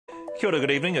Kia ora,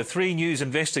 good evening. A 3 News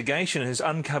investigation has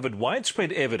uncovered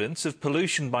widespread evidence of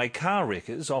pollution by car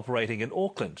wreckers operating in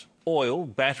Auckland. Oil,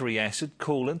 battery acid,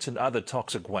 coolant and other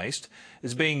toxic waste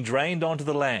is being drained onto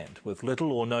the land with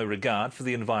little or no regard for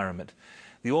the environment.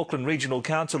 The Auckland Regional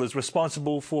Council is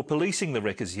responsible for policing the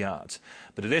wreckers' yards,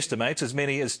 but it estimates as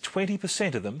many as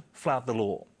 20% of them flout the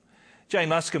law. Jane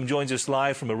Luscombe joins us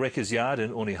live from a wreckers' yard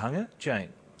in Onehunga.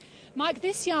 Jane. Mike,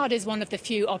 this yard is one of the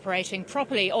few operating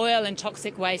properly. Oil and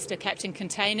toxic waste are kept in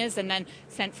containers and then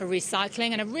sent for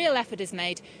recycling, and a real effort is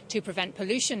made to prevent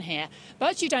pollution here.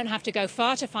 But you don't have to go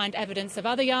far to find evidence of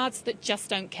other yards that just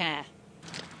don't care.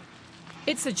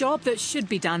 It's a job that should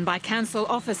be done by council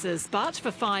officers, but for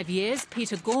 5 years,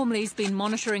 Peter Gormley's been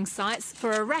monitoring sites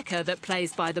for a wrecker that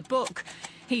plays by the book.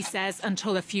 He says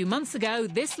until a few months ago,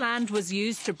 this land was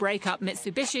used to break up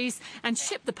Mitsubishis and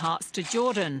ship the parts to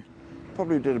Jordan.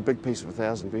 Probably did a big piece of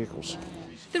 1,000 vehicles.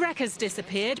 The wrecker's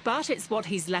disappeared, but it's what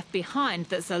he's left behind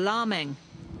that's alarming.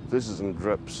 This isn't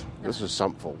drips, this is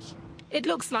sumpfuls. It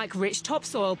looks like rich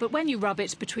topsoil, but when you rub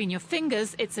it between your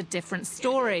fingers, it's a different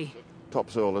story.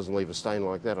 Topsoil doesn't leave a stain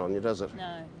like that on you, does it?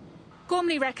 No.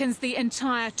 Gormley reckons the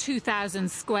entire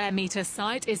 2,000 square metre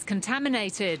site is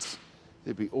contaminated.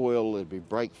 There'd be oil, there'd be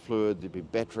brake fluid, there'd be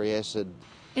battery acid.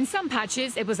 In some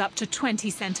patches, it was up to 20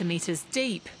 centimetres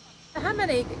deep. How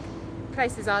many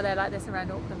places are there like this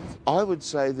around Auckland? I would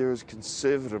say there is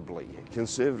conservatively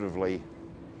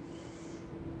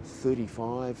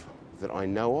 35 that I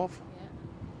know of,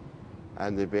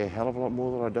 and there'd be a hell of a lot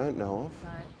more that I don't know of.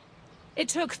 Right. It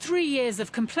took 3 years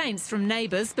of complaints from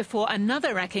neighbours before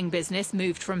another wrecking business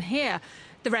moved from here.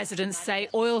 The residents say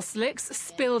oil slicks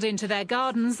spilled into their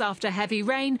gardens after heavy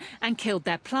rain and killed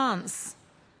their plants.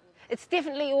 It's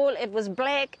definitely oil. It was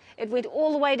black. It went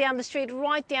all the way down the street,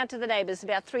 right down to the neighbours,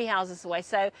 about 3 houses away.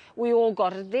 So we all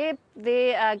got it.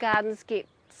 Their gardens get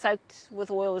soaked with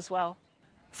oil as well.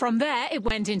 From there, it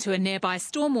went into a nearby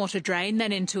stormwater drain,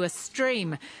 then into a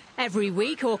stream. Every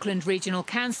week, Auckland Regional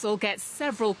Council gets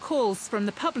several calls from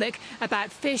the public about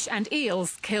fish and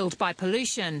eels killed by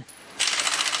pollution.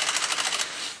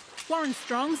 Warren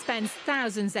Strong spends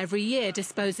thousands every year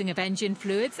disposing of engine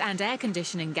fluids and air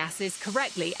conditioning gases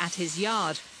correctly at his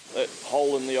yard. That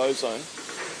hole in the ozone,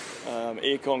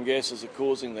 aircon gases are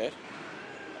causing that.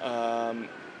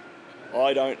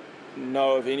 I don't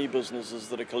know of any businesses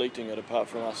that are collecting it apart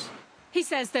from us. He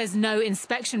says there's no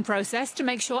inspection process to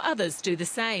make sure others do the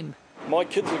same. My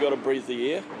kids have got to breathe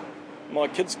the air. My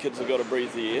kids' kids have got to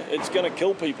breathe the air. It's going to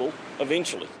kill people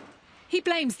eventually. He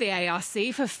blames the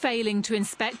ARC for failing to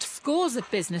inspect scores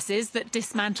of businesses that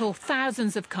dismantle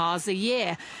thousands of cars a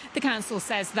year. The council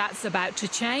says that's about to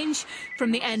change.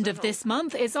 From the end of this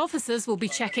month, its officers will be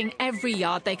checking every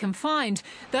yard they can find,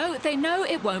 though they know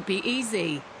it won't be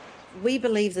easy. We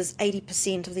believe there's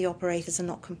 80% of the operators are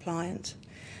not compliant.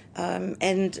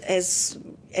 And as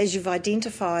you've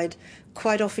identified,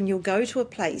 quite often you'll go to a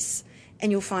place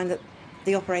and you'll find that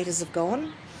the operators have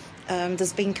gone.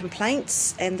 There's been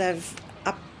complaints and they've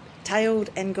up-tailed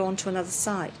and gone to another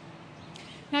site.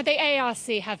 Now, the ARC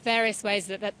have various ways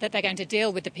that they're going to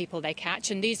deal with the people they catch,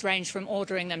 and these range from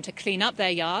ordering them to clean up their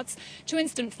yards to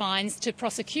instant fines to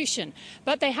prosecution.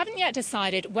 But they haven't yet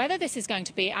decided whether this is going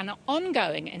to be an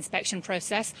ongoing inspection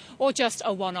process or just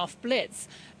a one-off blitz.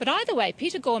 But either way,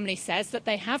 Peter Gormley says that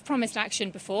they have promised action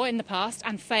before in the past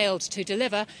and failed to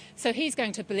deliver, so he's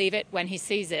going to believe it when he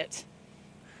sees it.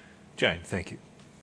 Jane, thank you.